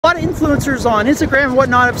lot of influencers on Instagram and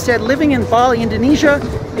whatnot have said living in Bali, Indonesia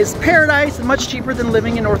is paradise and much cheaper than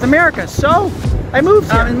living in North America. So I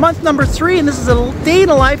moved here in month number 3, and this is a day in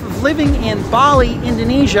the life of living in Bali,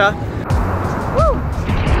 Indonesia. Woo!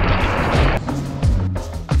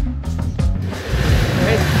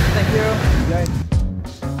 Great, thank you.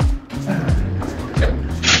 Okay.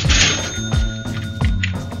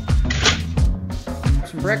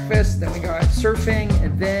 Some breakfast, then we got surfing,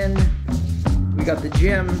 and then we got the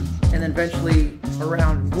gym, and then eventually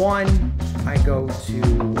around 1, I go to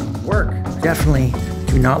work. Definitely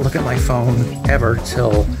do not look at my phone ever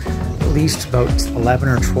till at least about 11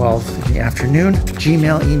 or 12 in the afternoon.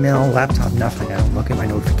 Gmail, email, laptop, nothing. I don't look at my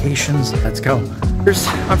notifications. Let's go.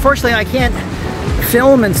 Unfortunately, I can't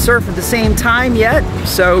film and surf at the same time yet,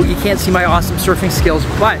 so you can't see my awesome surfing skills,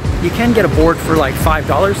 but you can get a board for like $5.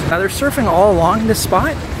 Now they're surfing all along this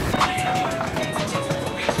spot.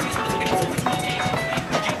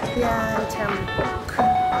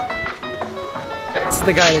 It's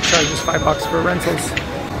the guy that charges $5 for rentals.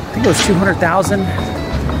 I think it was 200,000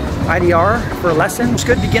 IDR for a lesson. It's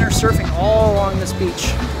good beginner surfing all along this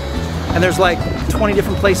beach. And there's like 20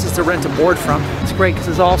 different places to rent a board from. It's great because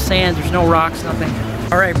it's all sand, there's no rocks, nothing.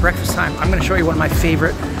 All right, breakfast time. I'm gonna show you one of my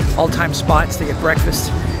favorite all-time spots to get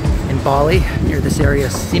breakfast in Bali, near this area,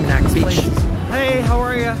 Seminac Beach. Hey, how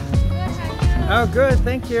are you? Oh, good,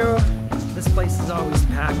 thank you. This place is always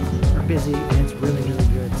packed or busy, and it's really, really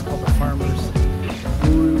good. It's called the Farmers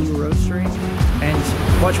Roastery. And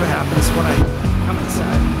watch what happens when I come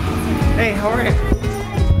inside. Hey, how are you?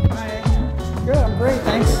 Hi. Good, I'm great,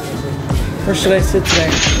 thanks. Where should I sit today?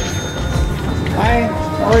 Hi,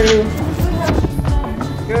 how are you?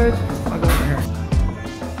 Good. I'll go over here.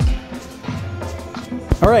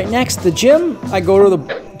 All right, next, the gym. I go to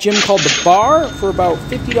the gym called the Bar for about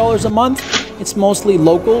 $50 a month. It's mostly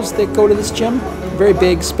locals that go to this gym. Very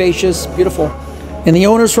big, spacious, beautiful. And the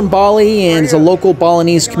owner's from Bali, and it's a local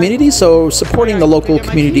Balinese community, so supporting the local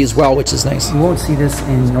community as well, which is nice. You won't see this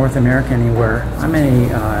in North America anywhere. I'm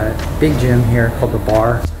in a big gym here called the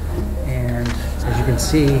Bar, and as you can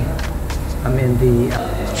see, I'm in the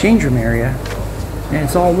change room area, and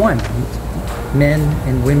it's all one. Men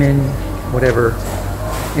and women, whatever,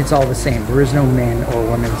 it's all the same. There is no men or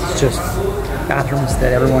women, it's just bathrooms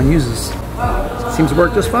that everyone uses. Seems to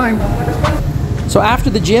work just fine. So after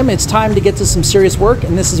the gym, it's time to get to some serious work,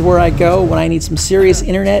 and this is where I go when I need some serious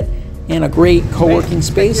internet and a great co-working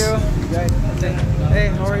space. Thank you. Hey,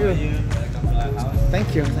 how are you?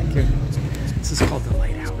 Thank you, thank you. This is called the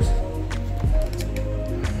Lighthouse.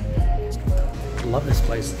 I love this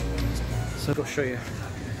place. So I'll show you.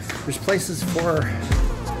 There's places for,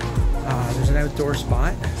 there's an outdoor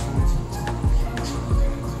spot.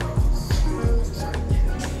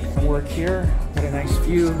 I work here, got a nice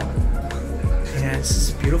view. Yeah, this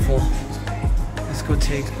is beautiful. Let's go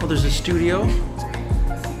take, oh, there's a studio.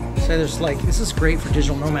 So there's like, this is great for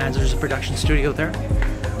digital nomads. There's a production studio there.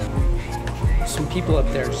 Some people up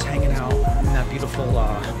there just hanging out in that beautiful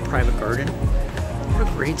private garden. What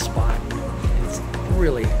a great spot. It's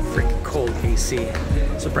really freaking cold AC.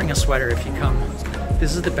 So bring a sweater if you come.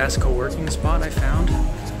 This is the best co-working spot I found,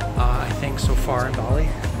 I think, so far in Bali.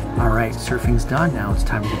 All right, surfing's done. Now it's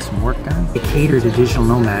time to get some work done. They cater to digital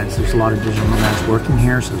nomads. There's a lot of digital nomads working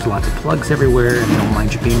here, so there's lots of plugs everywhere, and they don't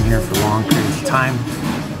mind you being here for long periods of time.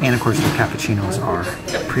 And of course, the cappuccinos are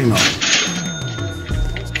primo.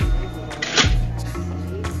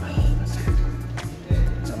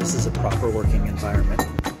 Now, this is a proper working environment.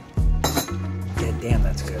 Yeah, damn,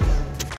 that's good.